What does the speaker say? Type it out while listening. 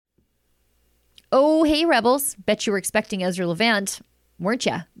Oh, hey, Rebels. Bet you were expecting Ezra Levant, weren't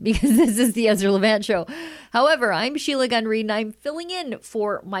you? Because this is the Ezra Levant Show. However, I'm Sheila Gunn Reid, and I'm filling in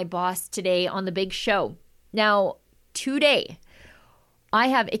for my boss today on the big show. Now, today, I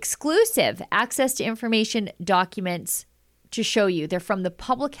have exclusive access to information documents to show you. They're from the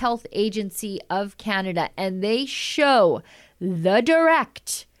Public Health Agency of Canada, and they show the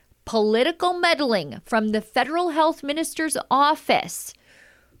direct political meddling from the Federal Health Minister's office,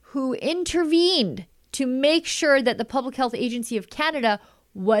 who intervened to make sure that the Public Health Agency of Canada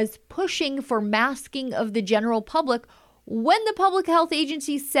was pushing for masking of the general public when the Public Health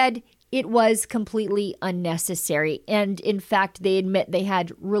Agency said it was completely unnecessary. And in fact, they admit they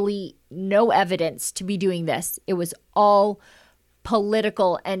had really no evidence to be doing this. It was all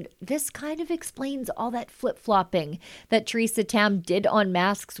political. And this kind of explains all that flip-flopping that Theresa Tam did on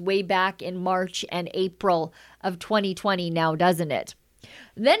masks way back in March and April of 2020 now, doesn't it?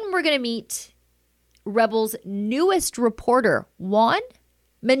 Then we're going to meet Rebel's newest reporter, Juan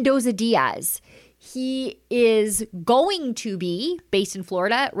Mendoza-Diaz. He is going to be based in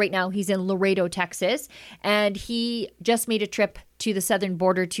Florida. Right now, he's in Laredo, Texas, and he just made a trip to the southern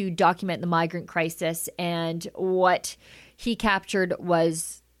border to document the migrant crisis. And what he captured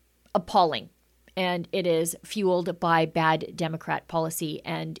was appalling, and it is fueled by bad Democrat policy,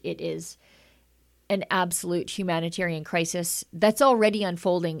 and it is an absolute humanitarian crisis that's already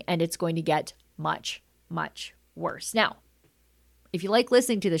unfolding, and it's going to get much, much worse. Now, if you like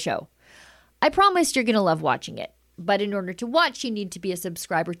listening to the show, I promise you're going to love watching it. But in order to watch, you need to be a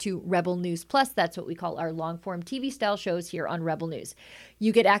subscriber to Rebel News Plus. That's what we call our long-form TV-style shows here on Rebel News.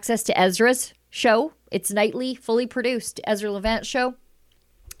 You get access to Ezra's show. It's nightly, fully produced Ezra Levant show.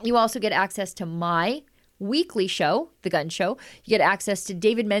 You also get access to my weekly show, The Gun Show. You get access to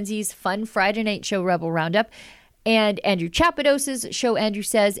David Menzies' fun Friday night show, Rebel Roundup, and Andrew Chapados's show, Andrew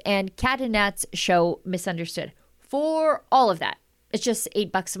Says, and Kat and Nat's show, Misunderstood. For all of that, it's just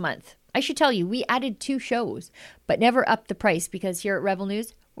 $8 a month. I should tell you, we added 2 shows, but never upped the price, because here at Rebel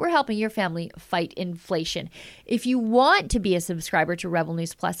News, we're helping your family fight inflation. If you want to be a subscriber to Rebel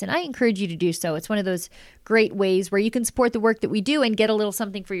News Plus, and I encourage you to do so, it's one of those great ways where you can support the work that we do and get a little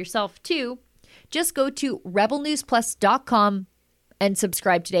something for yourself too. Just go to rebelnewsplus.com and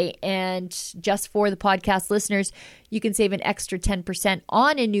subscribe today. And just for the podcast listeners, you can save an extra 10%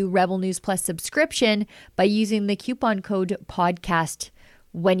 on a new Rebel News Plus subscription by using the coupon code podcast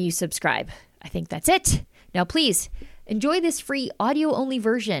when you subscribe. I think that's it. Now, please enjoy this free audio-only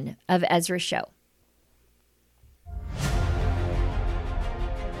version of Ezra's show.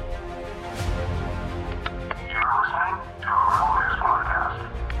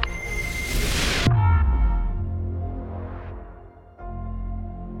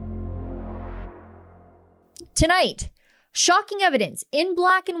 Tonight, shocking evidence in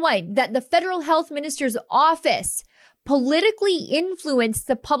black and white that the Federal Health Minister's office politically influenced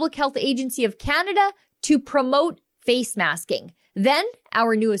the Public Health Agency of Canada to promote face masking. Then,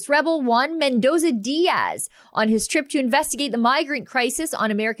 our newest rebel, Juan Mendoza-Diaz, on his trip to investigate the migrant crisis on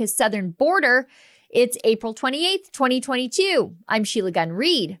America's southern border. It's April 28th, 2022. I'm Sheila Gunn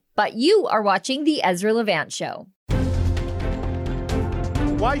Reid, but you are watching The Ezra Levant Show.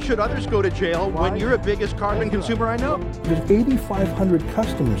 Why should others go to jail when you're the biggest carbon consumer I know? There's 8,500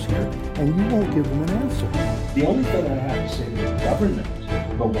 customers here, and you won't give them an answer. The only thing I have to say to the government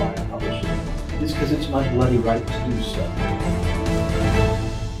about why I publish it is because it's my bloody right to do so.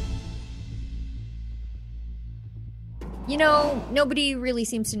 You know, nobody really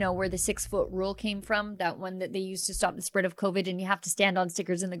seems to know where the 6-foot rule came from, that one that they used to stop the spread of COVID and you have to stand on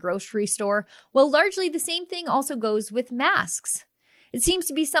stickers in the grocery store. Well, largely the same thing also goes with masks. It seems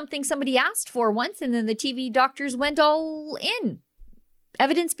to be something somebody asked for once, and then the TV doctors went all in.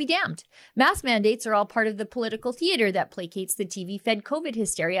 Evidence be damned. Mask mandates are all part of the political theater that placates the TV-fed COVID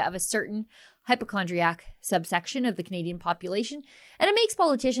hysteria of a certain hypochondriac subsection of the Canadian population, and it makes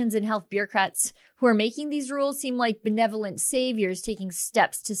politicians and health bureaucrats who are making these rules seem like benevolent saviors taking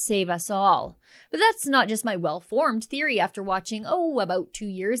steps to save us all. But that's not just my well-formed theory after watching, about 2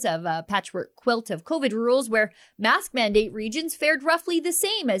 years of a patchwork quilt of COVID rules where mask mandate regions fared roughly the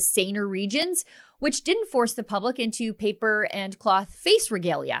same as saner regions, which didn't force the public into paper and cloth face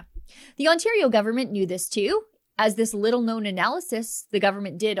regalia. The Ontario government knew this too, as this little-known analysis the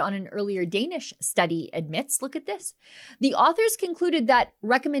government did on an earlier Danish study admits. Look at this. The authors concluded that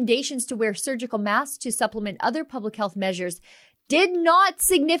recommendations to wear surgical masks to supplement other public health measures did not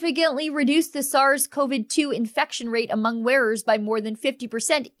significantly reduce the SARS-CoV-2 infection rate among wearers by more than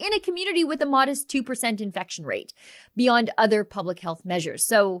 50% in a community with a modest 2% infection rate beyond other public health measures.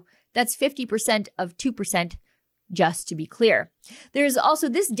 So that's 50% of 2%, just to be clear. There's also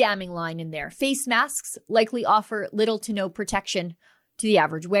this damning line in there. Face masks likely offer little to no protection to the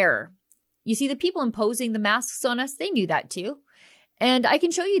average wearer. You see, the people imposing the masks on us, they knew that too. And I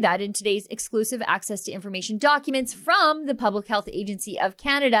can show you that in today's exclusive access to information documents from the Public Health Agency of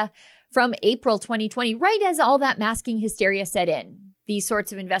Canada from April 2020, right as all that masking hysteria set in. These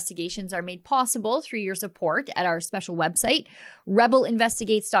sorts of investigations are made possible through your support at our special website,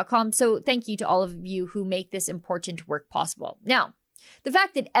 rebelinvestigates.com. So thank you to all of you who make this important work possible. Now, the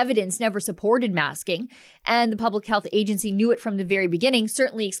fact that evidence never supported masking and the Public Health Agency knew it from the very beginning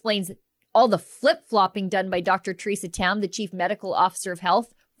certainly explains all the flip-flopping done by Dr. Theresa Tam, the Chief Medical Officer of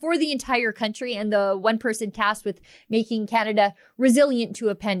Health for the entire country and the one person tasked with making Canada resilient to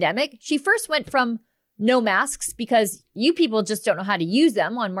a pandemic. She first went from no masks because you people just don't know how to use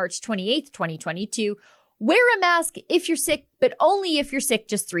them on March 28th, 2020 to wear a mask if you're sick, but only if you're sick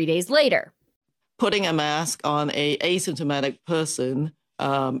just 3 days later. Putting a mask on an asymptomatic person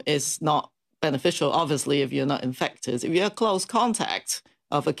is not beneficial, obviously, if you're not infected. If you're a close contact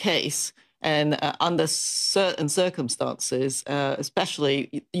of a case, and under certain circumstances,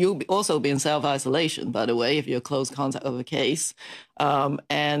 especially, you'll also be in self-isolation, by the way, if you're a close contact of a case.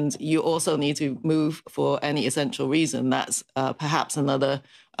 And you also need to move for any essential reason. That's perhaps another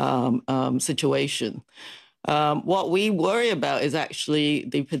situation. What we worry about is actually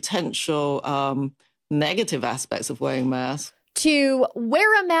the potential negative aspects of wearing masks. To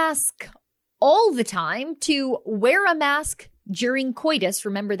wear a mask all the time, to wear a mask during coitus,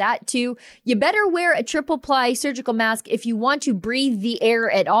 remember that, to you better wear a triple ply surgical mask if you want to breathe the air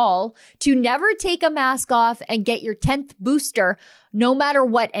at all, to never take a mask off and get your 10th booster, no matter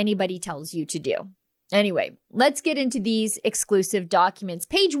what anybody tells you to do. Anyway, let's get into these exclusive documents.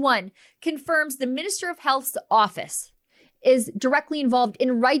 Page 1 confirms the Minister of Health's office is directly involved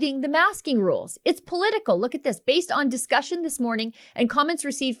in writing the masking rules. It's political. Look at this. Based on discussion this morning and comments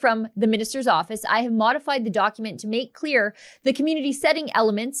received from the minister's office, I have modified the document to make clear the community setting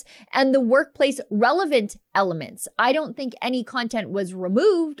elements and the workplace relevant elements. I don't think any content was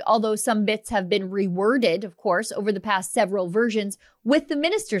removed, although some bits have been reworded, of course, over the past several versions with the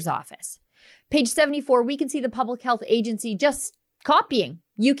minister's office. Page 74, we can see the Public Health Agency just copying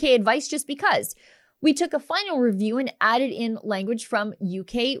UK advice just because. We took a final review and added in language from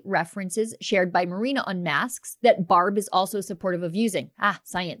UK references shared by Marina on masks that Barb is also supportive of using.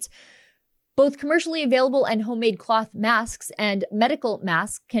 Science. Both commercially available and homemade cloth masks and medical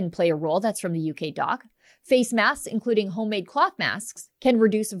masks can play a role. That's from the UK doc. Face masks, including homemade cloth masks, can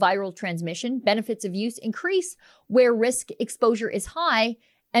reduce viral transmission. Benefits of use increase where risk exposure is high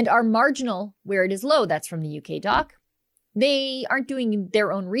and are marginal where it is low. That's from the UK doc. They aren't doing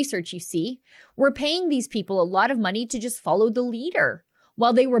their own research, you see. We're paying these people a lot of money to just follow the leader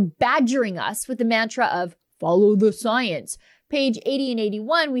while they were badgering us with the mantra of follow the science. Page 80 and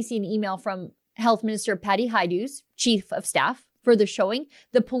 81, we see an email from Health Minister Patty Hajdu's Chief of Staff, further showing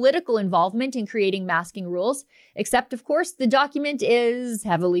the political involvement in creating masking rules, except, of course, the document is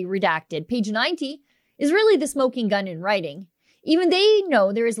heavily redacted. Page 90 is really the smoking gun in writing. Even they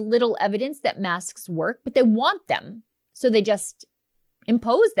know there is little evidence that masks work, but they want them. So they just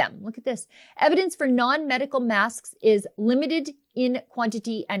impose them. Look at this. Evidence for non-medical masks is limited in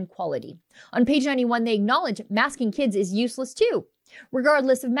quantity and quality. On page 91, they acknowledge masking kids is useless too.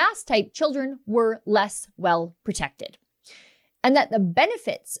 Regardless of mask type, children were less well protected. And that the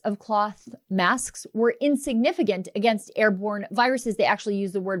benefits of cloth masks were insignificant against airborne viruses. They actually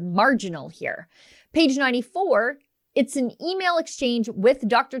use the word marginal here. Page 94, it's an email exchange with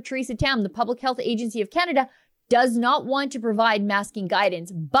Dr. Theresa Tam, the Public Health Agency of Canada, does not want to provide masking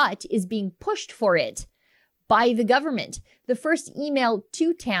guidance, but is being pushed for it by the government. The first email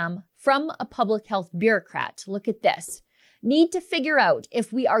to Tam from a public health bureaucrat. Look at this. Need to figure out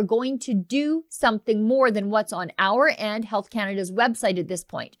if we are going to do something more than what's on our and Health Canada's website at this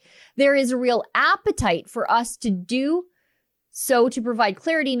point. There is a real appetite for us to do so to provide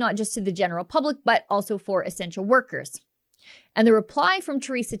clarity, not just to the general public, but also for essential workers. And the reply from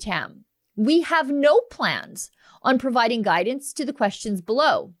Theresa Tam. We have no plans on providing guidance to the questions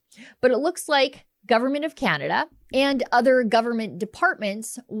below, but it looks like Government of Canada and other government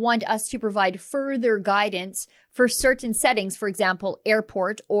departments want us to provide further guidance for certain settings, for example,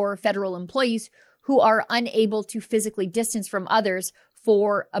 airport or federal employees who are unable to physically distance from others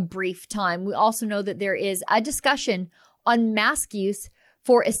for a brief time. We also know that there is a discussion on mask use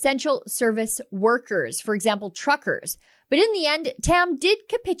for essential service workers, for example, truckers. But in the end, Tam did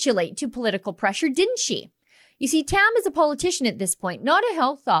capitulate to political pressure, didn't she? You see, Tam is a politician at this point, not a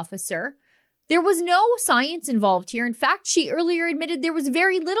health officer. There was no science involved here. In fact, she earlier admitted there was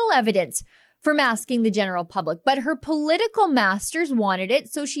very little evidence for masking the general public, but her political masters wanted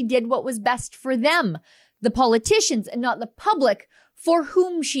it, so she did what was best for them, the politicians, and not the public for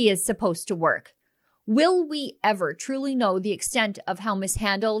whom she is supposed to work. Will we ever truly know the extent of how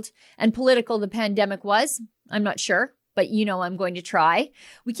mishandled and political the pandemic was? I'm not sure, but I'm going to try.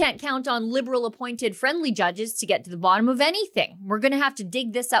 We can't count on liberal appointed friendly judges to get to the bottom of anything. We're going to have to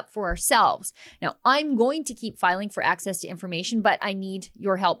dig this up for ourselves. Now, I'm going to keep filing for access to information, but I need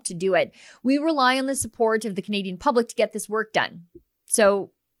your help to do it. We rely on the support of the Canadian public to get this work done.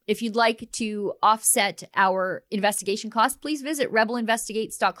 So if you'd like to offset our investigation costs, please visit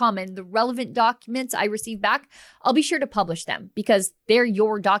rebelinvestigates.com, and the relevant documents I receive back, I'll be sure to publish them because they're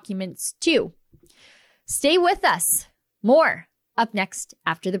your documents too. Stay with us. More up next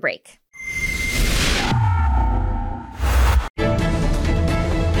after the break.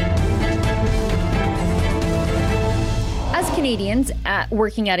 As Canadians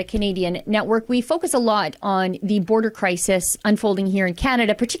working at a Canadian network, we focus a lot on the border crisis unfolding here in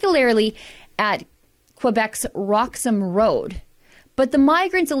Canada, particularly at Quebec's Roxham Road. But the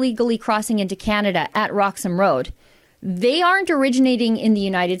migrants illegally crossing into Canada at Roxham Road, they aren't originating in the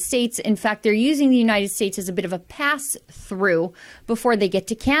United States. In fact, they're using the United States as a bit of a pass-through before they get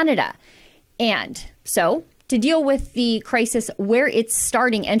to Canada. And so, to deal with the crisis where it's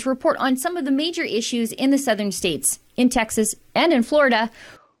starting and to report on some of the major issues in the southern states, in Texas and in Florida,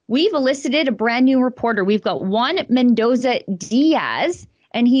 we've elicited a brand new reporter. We've got Juan Mendoza Diaz,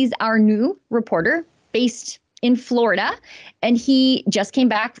 and he's our new reporter based in Florida, and he just came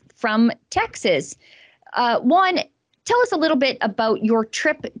back from Texas. Juan, tell us a little bit about your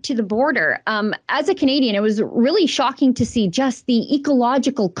trip to the border. As a Canadian, it was really shocking to see just the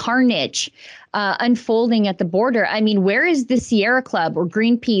ecological carnage unfolding at the border. I mean, where is the Sierra Club or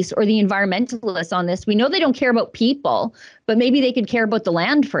Greenpeace or the environmentalists on this? We know they don't care about people, but maybe they could care about the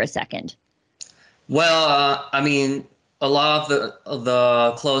land for a second. Well, I mean, a lot of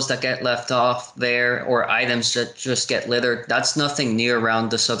the clothes that get left off there or items that just get littered, that's nothing new around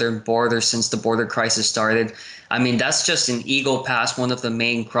the southern border since the border crisis started. I mean, that's just in Eagle Pass, one of the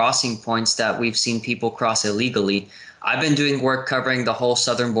main crossing points that we've seen people cross illegally. I've been doing work covering the whole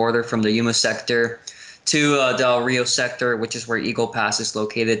southern border from the Yuma sector to Del Rio sector, which is where Eagle Pass is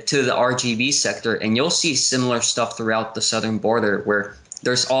located, to the RGV sector. And you'll see similar stuff throughout the southern border where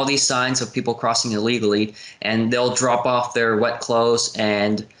there's all these signs of people crossing illegally, and they'll drop off their wet clothes.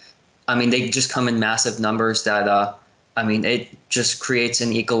 And I mean, they just come in massive numbers that, it just creates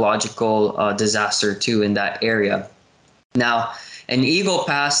an ecological disaster too in that area. Now, in Eagle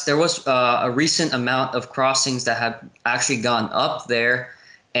Pass, there was a recent amount of crossings that have actually gone up there.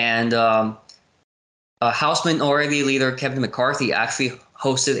 And House Minority Leader Kevin McCarthy actually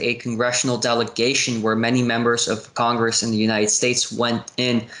hosted a congressional delegation where many members of Congress in the United States went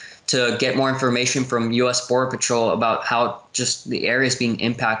in to get more information from U.S. Border Patrol about how just the area is being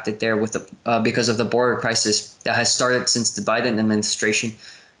impacted there with because of the border crisis that has started since the Biden administration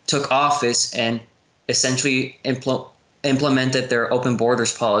took office and essentially implemented their open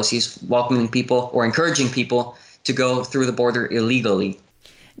borders policies, welcoming people or encouraging people to go through the border illegally.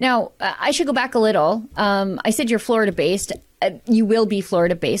 Now, I should go back a little. I said you're Florida-based. You will be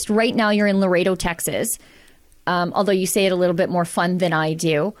Florida-based. Right now, you're in Laredo, Texas, although you say it a little bit more fun than I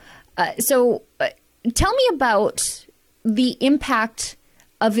do. So tell me about the impact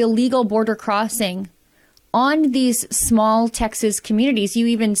of illegal border crossing on these small Texas communities. You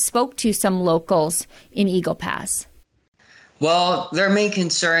even spoke to some locals in Eagle Pass. Well, their main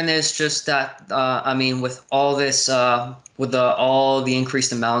concern is just that, with all this, with all the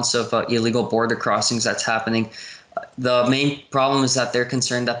increased amounts of illegal border crossings that's happening, the main problem is that they're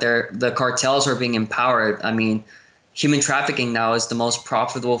concerned that the cartels are being empowered. I mean, human trafficking now is the most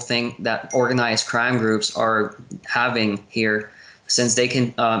profitable thing that organized crime groups are having here, since they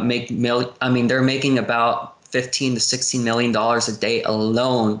can they're making about $15 to $16 million a day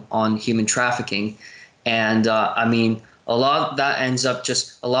alone on human trafficking. And a lot of that ends up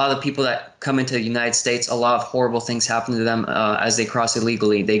just a lot of the people that come into the United States, a lot of horrible things happen to them as they cross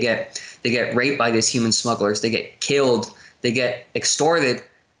illegally. They get raped by these human smugglers. They get killed. They get extorted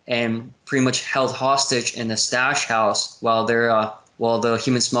and pretty much held hostage in a stash house while the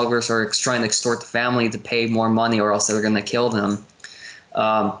human smugglers are trying to extort the family to pay more money, or else they're going to kill them.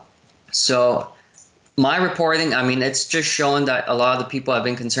 So my reporting, it's just showing that a lot of the people have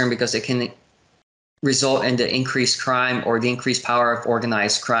been concerned because it can result in the increased crime or the increased power of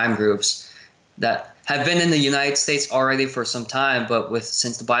organized crime groups that have been in the United States already for some time, but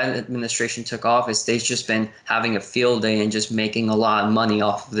since the Biden administration took office, they've just been having a field day and just making a lot of money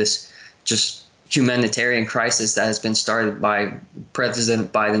off of this just humanitarian crisis that has been started by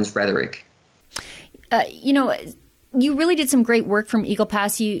President Biden's rhetoric. You really did some great work from Eagle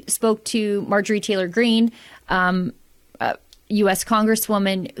Pass. You spoke to Marjorie Taylor Greene, U.S.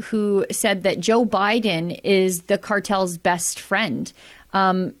 Congresswoman, who said that Joe Biden is the cartel's best friend.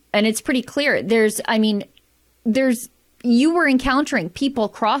 And it's pretty clear. You were encountering people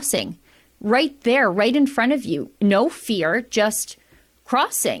crossing right there, right in front of you. No fear, just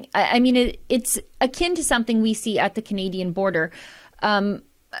crossing. It's akin to something we see at the Canadian border.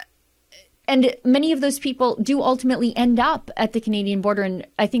 And many of those people do ultimately end up at the Canadian border. And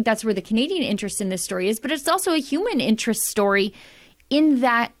I think that's where the Canadian interest in this story is. But it's also a human interest story in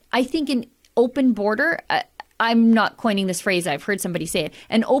that I think an open border, I'm not coining this phrase, I've heard somebody say it,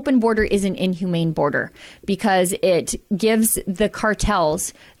 an open border is an inhumane border because it gives the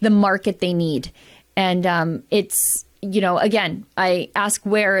cartels the market they need. And it's, again, I ask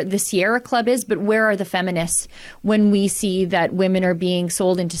where the Sierra Club is, but where are the feminists when we see that women are being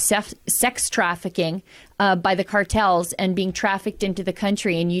sold into sex trafficking by the cartels and being trafficked into the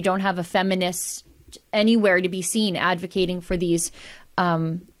country, and you don't have a feminist anywhere to be seen advocating for these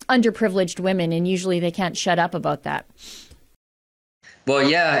underprivileged women, and usually they can't shut up about that. Well,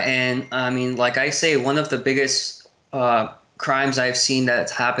 yeah, and like I say, one of the biggest crimes I've seen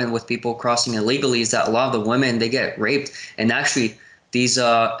that's happened with people crossing illegally is that a lot of the women, they get raped. And actually, these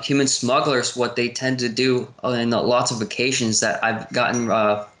human smugglers, what they tend to do in lots of occasions that I've gotten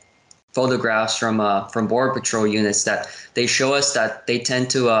photographs from Border Patrol units that they show us that they tend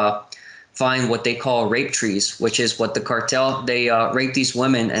to find what they call rape trees, which is what the cartel, they rape these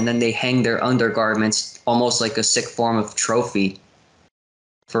women and then they hang their undergarments almost like a sick form of trophy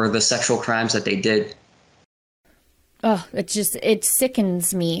for the sexual crimes that they did. Oh, it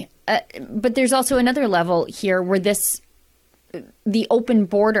sickens me. But there's also another level here where the open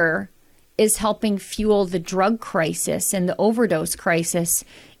border is helping fuel the drug crisis and the overdose crisis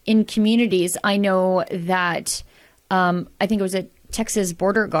in communities. I know that I think it was a Texas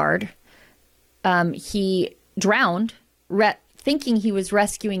border guard. He drowned, thinking he was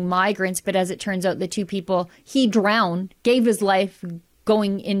rescuing migrants, but as it turns out, the two people he drowned, gave his life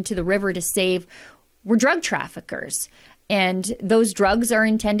going into the river to save, were drug traffickers. And those drugs are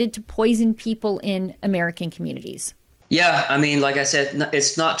intended to poison people in American communities. Yeah, like I said,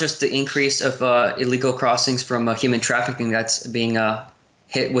 it's not just the increase of illegal crossings from human trafficking that's being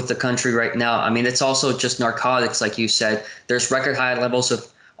hit with the country right now. It's also just narcotics, like you said. There's record high levels of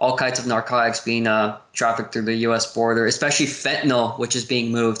all kinds of narcotics being trafficked through the U.S. border, especially fentanyl, which is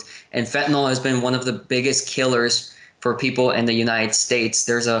being moved. And fentanyl has been one of the biggest killers for people in the United States.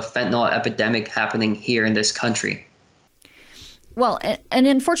 There's a fentanyl epidemic happening here in this country. Well, and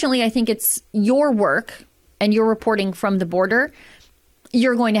unfortunately, I think it's your work and your reporting from the border.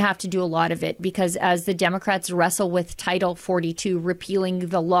 You're going to have to do a lot of it because as the Democrats wrestle with Title 42, repealing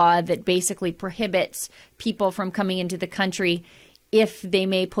the law that basically prohibits people from coming into the country if they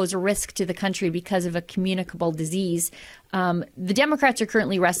may pose a risk to the country because of a communicable disease. The Democrats are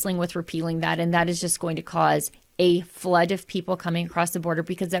currently wrestling with repealing that, and that is just going to cause a flood of people coming across the border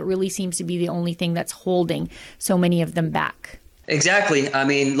because that really seems to be the only thing that's holding so many of them back. Exactly.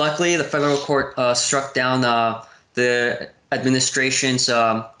 Luckily, the federal court struck down the administration's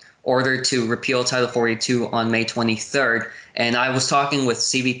order to repeal Title 42 on May 23rd. And I was talking with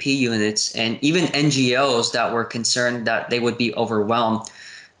CBP units and even NGOs that were concerned that they would be overwhelmed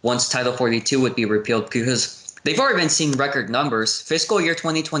once Title 42 would be repealed because they've already been seeing record numbers. Fiscal year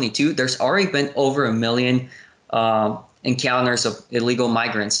 2022, there's already been over 1 million encounters of illegal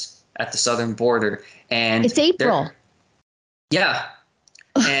migrants at the southern border. And it's April. Yeah.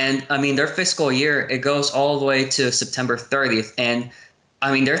 And their fiscal year, it goes all the way to September 30th. And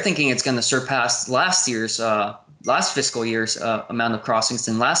they're thinking it's going to surpass last fiscal year's amount of crossings.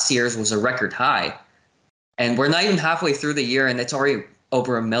 And last year's was a record high. And we're not even halfway through the year and it's already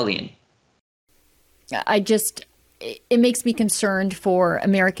over 1 million. It makes me concerned for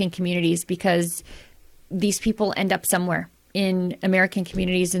American communities because these people end up somewhere in American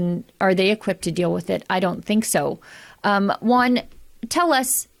communities. And are they equipped to deal with it? I don't think so. Juan, tell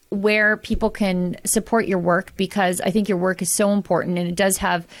us where people can support your work, because I think your work is so important and it does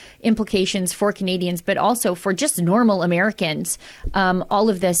have implications for Canadians, but also for just normal Americans. All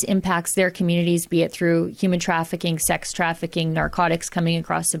of this impacts their communities, be it through human trafficking, sex trafficking, narcotics coming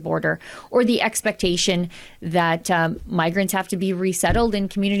across the border, or the expectation that migrants have to be resettled and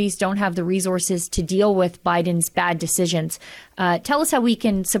communities don't have the resources to deal with Biden's bad decisions. Tell us how we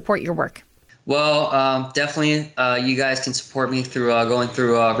can support your work. Well, definitely you guys can support me through going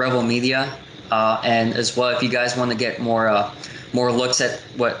through Rebel Media. And as well, if you guys want to get more more looks at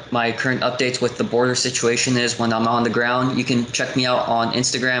what my current updates with the border situation is when I'm on the ground, you can check me out on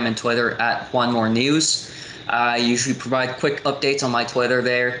Instagram and Twitter at JuanMoreNews. I usually provide quick updates on my Twitter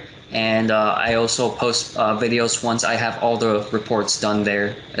there, and I also post videos once I have all the reports done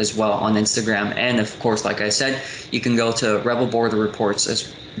there as well on Instagram. And of course, like I said, you can go to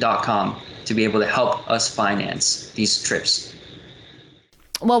rebelborderreports.com to be able to help us finance these trips.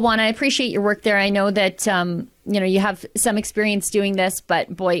 Well, Juan, I appreciate your work there. I know that, you have some experience doing this,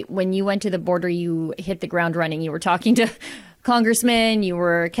 but boy, when you went to the border, you hit the ground running. You were talking to congressmen, you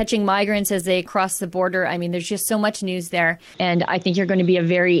were catching migrants as they crossed the border. I mean, there's just so much news there. And I think you're going to be a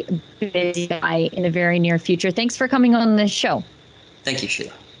very busy guy in the very near future. Thanks for coming on this show. Thank you,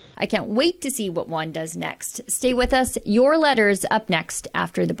 Sheila. I can't wait to see what Juan does next. Stay with us. Your letters up next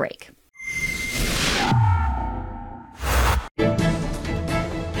after the break.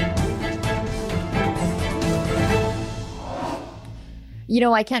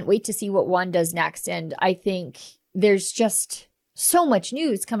 I can't wait to see what Juan does next. And I think there's just so much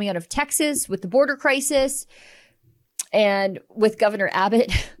news coming out of Texas with the border crisis and with Governor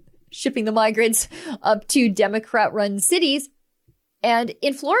Abbott shipping the migrants up to Democrat-run cities. And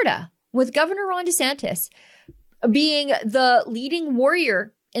in Florida with Governor Ron DeSantis being the leading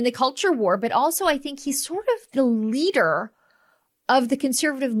warrior in the culture war, but also I think he's sort of the leader of the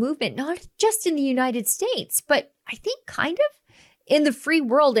conservative movement, not just in the United States, but I think kind of in the free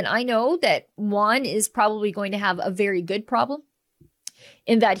world. And I know that Juan is probably going to have a very good problem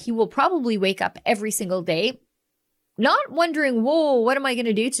in that he will probably wake up every single day, not wondering, whoa, what am I going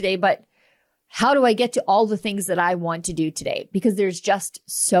to do today? But how do I get to all the things that I want to do today? Because there's just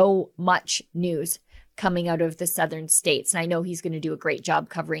so much news coming out of the southern states. And I know he's going to do a great job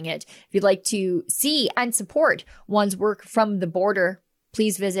covering it. If you'd like to see and support Juan's work from the border,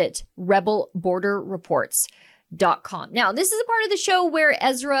 please visit rebelborderreports.com. Now, this is a part of the show where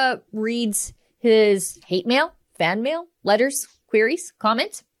Ezra reads his hate mail, fan mail, letters, queries,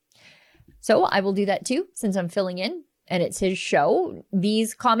 comments. So I will do that too, since I'm filling in and it's his show.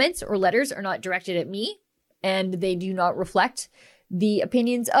 These comments or letters are not directed at me, and they do not reflect the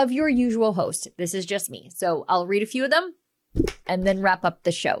opinions of your usual host. This is just me. So I'll read a few of them and then wrap up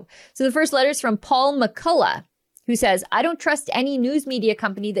the show. So the first letter is from Paul McCullough, who says, I don't trust any news media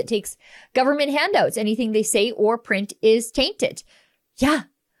company that takes government handouts. Anything they say or print is tainted. Yeah.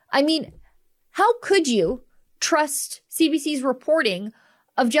 I mean, how could you trust CBC's reporting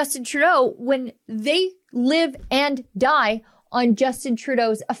of Justin Trudeau when they live and die on Justin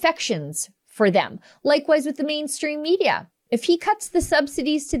Trudeau's affections for them? Likewise with the mainstream media. If he cuts the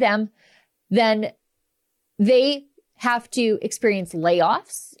subsidies to them, then they have to experience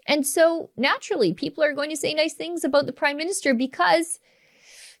layoffs. And so naturally, people are going to say nice things about the prime minister because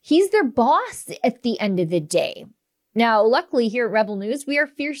he's their boss at the end of the day. Now, luckily here at Rebel News, we are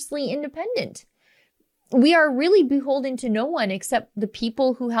fiercely independent. We are really beholden to no one except the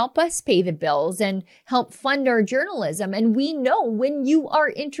people who help us pay the bills and help fund our journalism. And we know when you are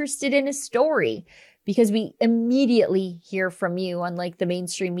interested in a story because we immediately hear from you, unlike the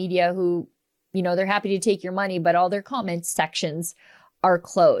mainstream media who, they're happy to take your money, but all their comment sections are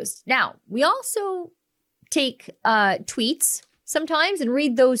closed. Now, we also take tweets sometimes and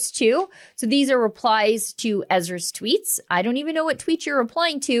read those too. So these are replies to Ezra's tweets. I don't even know what tweet you're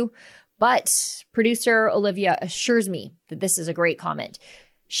replying to, but producer Olivia assures me that this is a great comment.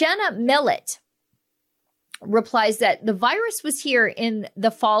 Shanna Millet replies that the virus was here in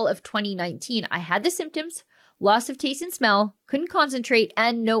the fall of 2019. I had the symptoms, loss of taste and smell, couldn't concentrate,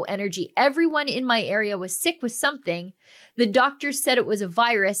 and no energy. Everyone in my area was sick with something. The doctors said it was a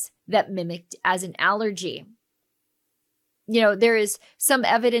virus that mimicked as an allergy. There is some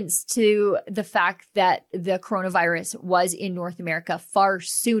evidence to the fact that the coronavirus was in North America far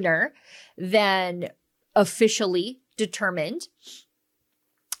sooner than officially determined.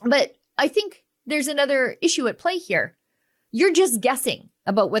 But I think there's another issue at play here. You're just guessing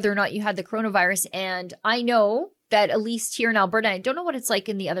about whether or not you had the coronavirus. And I know that at least here in Alberta, I don't know what it's like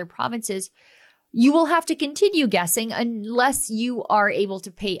in the other provinces, you will have to continue guessing unless you are able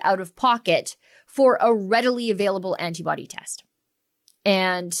to pay out of pocket for a readily available antibody test.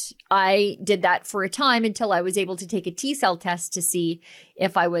 And I did that for a time until I was able to take a T-cell test to see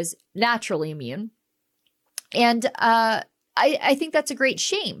if I was naturally immune. And I think that's a great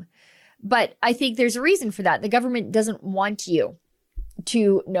shame. But I think there's a reason for that. The government doesn't want you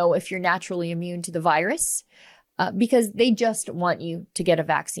to know if you're naturally immune to the virus because they just want you to get a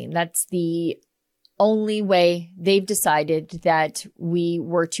vaccine. That's the only way they've decided that we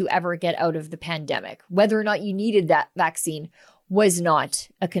were to ever get out of the pandemic. Whether or not you needed that vaccine was not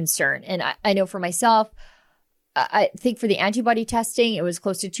a concern. And I know for myself, I think for the antibody testing, it was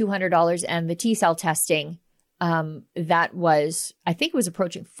close to $200, and the T-cell testing, that was, I think it was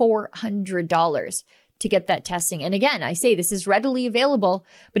approaching $400 to get that testing. And again, I say this is readily available,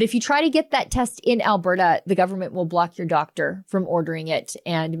 but if you try to get that test in Alberta, the government will block your doctor from ordering it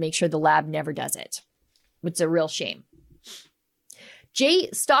and make sure the lab never does it. It's a real shame. Jay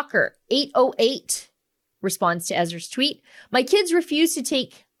Stalker 808 responds to Ezra's tweet. My kids refuse to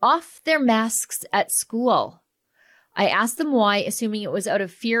take off their masks at school. I asked them why, assuming it was out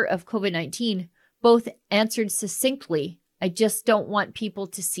of fear of COVID-19. Both answered succinctly, I just don't want people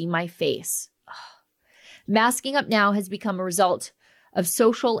to see my face. Ugh. Masking up now has become a result of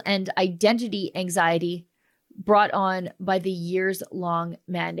social and identity anxiety brought on by the years-long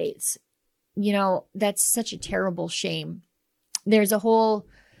mandates. You know, that's such a terrible shame. There's a whole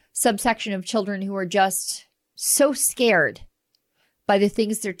subsection of children who are just so scared by the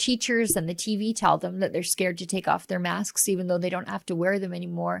things their teachers and the TV tell them that they're scared to take off their masks, even though they don't have to wear them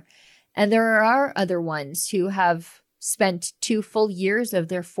anymore. And there are other ones who have spent 2 full years of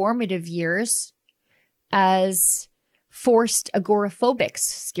their formative years as forced agoraphobics,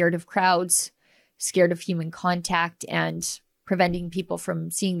 scared of crowds, scared of human contact, and preventing people from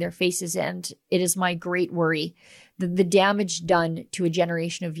seeing their faces. And it is my great worry that the damage done to a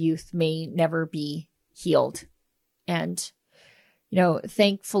generation of youth may never be healed. And, you know,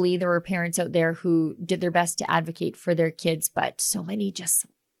 thankfully there were parents out there who did their best to advocate for their kids, but so many just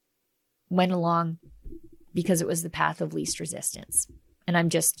went along because it was the path of least resistance. And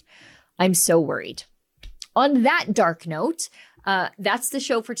I'm so worried. On that dark note, that's the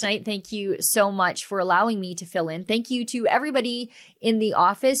show for tonight. Thank you so much for allowing me to fill in. Thank you to everybody in the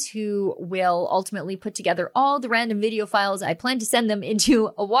office who will ultimately put together all the random video files. I plan to send them into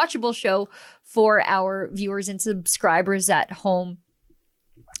a watchable show for our viewers and subscribers at home.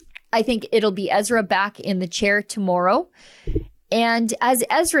 I think it'll be Ezra back in the chair tomorrow. And as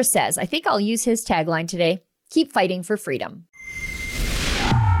Ezra says, I think I'll use his tagline today, keep fighting for freedom.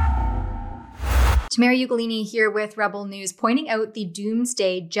 Tamara Ugolini here with Rebel News, pointing out the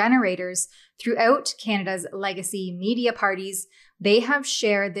doomsday generators throughout Canada's legacy media parties. They have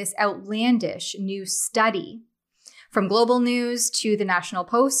shared this outlandish new study. From Global News to the National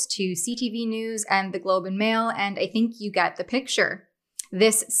Post to CTV News and the Globe and Mail, and I think you get the picture.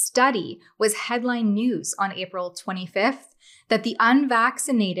 This study was headline news on April 25th that the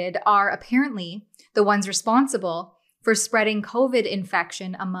unvaccinated are apparently the ones responsible for spreading COVID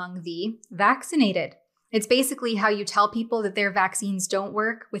infection among the vaccinated. It's basically how you tell people that their vaccines don't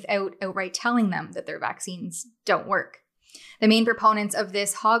work without outright telling them that their vaccines don't work. The main proponents of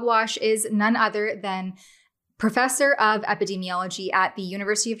this hogwash is none other than Professor of Epidemiology at the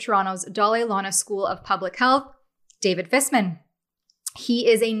University of Toronto's Dalai Lama School of Public Health, David Fisman. He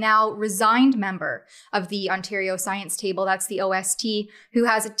is a now resigned member of the Ontario Science Table, that's the OST, who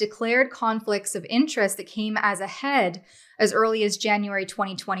has declared conflicts of interest that came ahead as early as January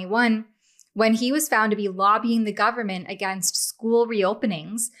 2021, when he was found to be lobbying the government against school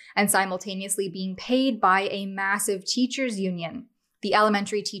reopenings and simultaneously being paid by a massive teachers union, the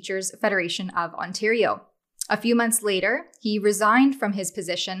Elementary Teachers Federation of Ontario. A few months later, he resigned from his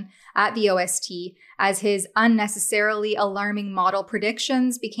position at the OST as his unnecessarily alarming model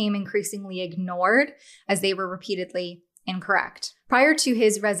predictions became increasingly ignored as they were repeatedly incorrect. Prior to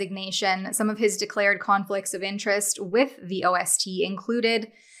his resignation, some of his declared conflicts of interest with the OST included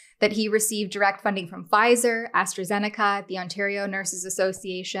that he received direct funding from Pfizer, AstraZeneca, the Ontario Nurses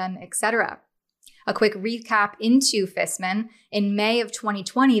Association, etc. A quick recap into Fisman. In May of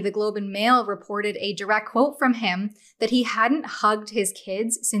 2020, the Globe and Mail reported a direct quote from him that he hadn't hugged his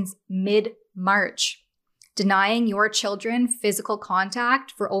kids since mid-March. Denying your children physical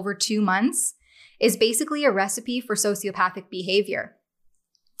contact for over 2 months is basically a recipe for sociopathic behavior.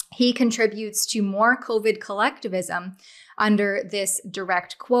 He contributes to more COVID collectivism under this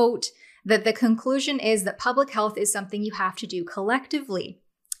direct quote that the conclusion is that public health is something you have to do collectively.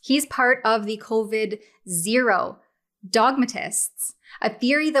 He's part of the COVID zero dogmatists, a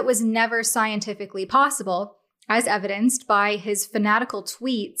theory that was never scientifically possible, as evidenced by his fanatical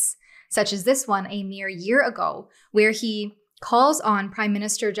tweets, such as this one a mere year ago, where he calls on Prime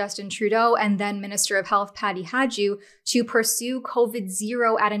Minister Justin Trudeau and then Minister of Health Patty Hajdu to pursue COVID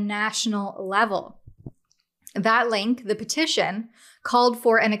zero at a national level. That link, the petition, called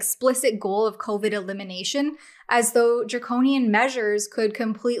for an explicit goal of COVID elimination, as though draconian measures could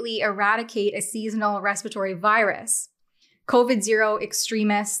completely eradicate a seasonal respiratory virus. COVID zero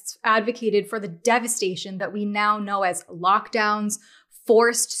extremists advocated for the devastation that we now know as lockdowns,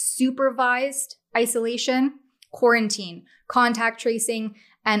 forced supervised isolation, quarantine, contact tracing,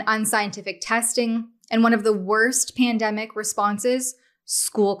 and unscientific testing, And one of the worst pandemic responses,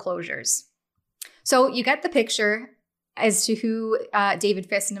 school closures. So you get the picture as to who David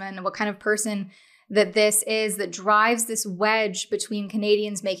Fistman and what kind of person that this is that drives this wedge between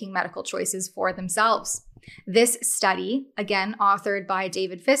Canadians making medical choices for themselves. This study, again authored by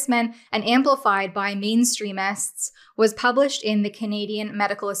David Fistman and amplified by mainstreamists, was published in the Canadian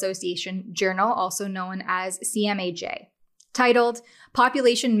Medical Association Journal, also known as CMAJ, titled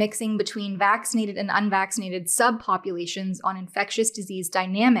Population Mixing Between Vaccinated and Unvaccinated Subpopulations on Infectious Disease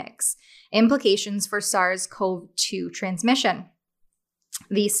Dynamics, Implications for SARS-CoV-2 Transmission.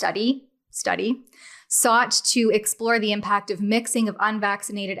 The study sought to explore the impact of mixing of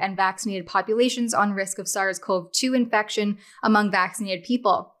unvaccinated and vaccinated populations on risk of SARS-CoV-2 infection among vaccinated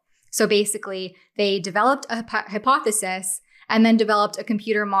people. So basically, they developed a hypothesis and then developed a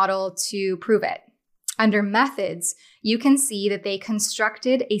computer model to prove it. Under methods, you can see that they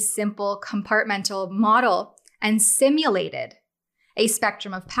constructed a simple compartmental model and simulated a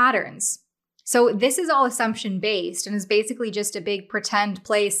spectrum of patterns. So this is all assumption-based and is basically just a big pretend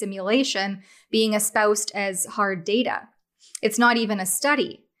play simulation being espoused as hard data. It's not even a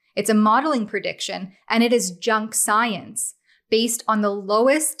study. It's a modeling prediction, and it is junk science based on the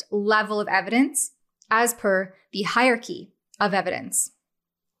lowest level of evidence as per the hierarchy of evidence.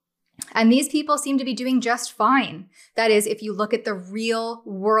 And these people seem to be doing just fine. That is, if you look at the real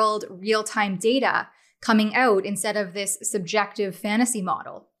world, real-time data coming out instead of this subjective fantasy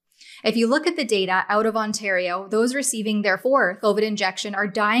model. If you look at the data out of Ontario, those receiving their fourth COVID injection are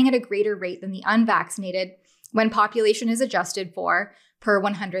dying at a greater rate than the unvaccinated when population is adjusted for per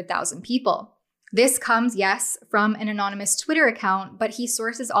 100,000 people. This comes, yes, from an anonymous Twitter account, but he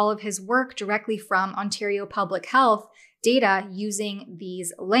sources all of his work directly from Ontario Public Health data using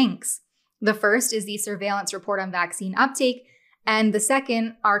these links. The first is the surveillance report on vaccine uptake, and the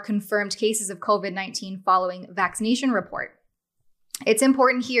second are confirmed cases of COVID-19 following vaccination report. It's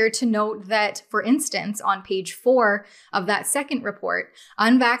important here to note that, for instance, on page 4 of that second report,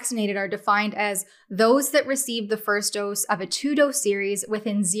 unvaccinated are defined as those that received the first dose of a 2-dose series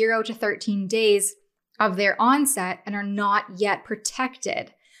within 0 to 13 days of their onset and are not yet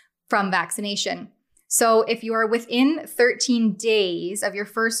protected from vaccination. So if you are within 13 days of your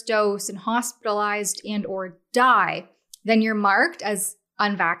first dose and hospitalized and or die, then you're marked as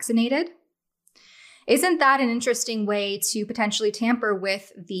unvaccinated. Isn't that an interesting way to potentially tamper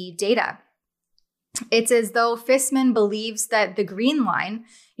with the data? It's as though Fistman believes that the green line,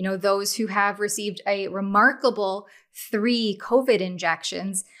 those who have received a remarkable 3 COVID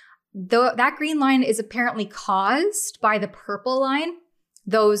injections, that green line is apparently caused by the purple line,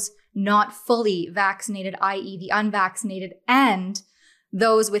 those not fully vaccinated, i.e. the unvaccinated, and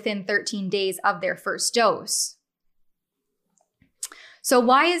those within 13 days of their first dose. So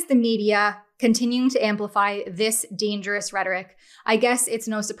why is the media continuing to amplify this dangerous rhetoric? I guess it's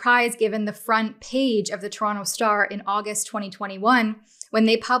no surprise given the front page of the Toronto Star in August 2021, when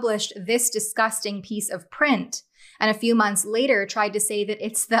they published this disgusting piece of print, and a few months later tried to say that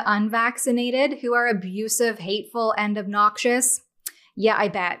it's the unvaccinated who are abusive, hateful, and obnoxious. Yeah, I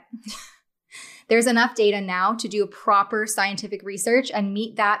bet. There's enough data now to do proper scientific research and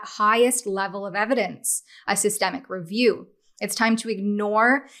meet that highest level of evidence, a systemic review. It's time to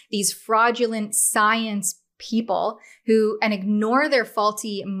ignore these fraudulent science people and ignore their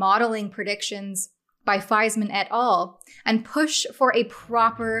faulty modeling predictions by Fistman et al. And push for a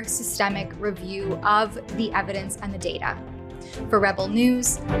proper systemic review of the evidence and the data. For Rebel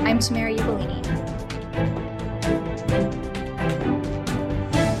News, I'm Tamara Ugolini.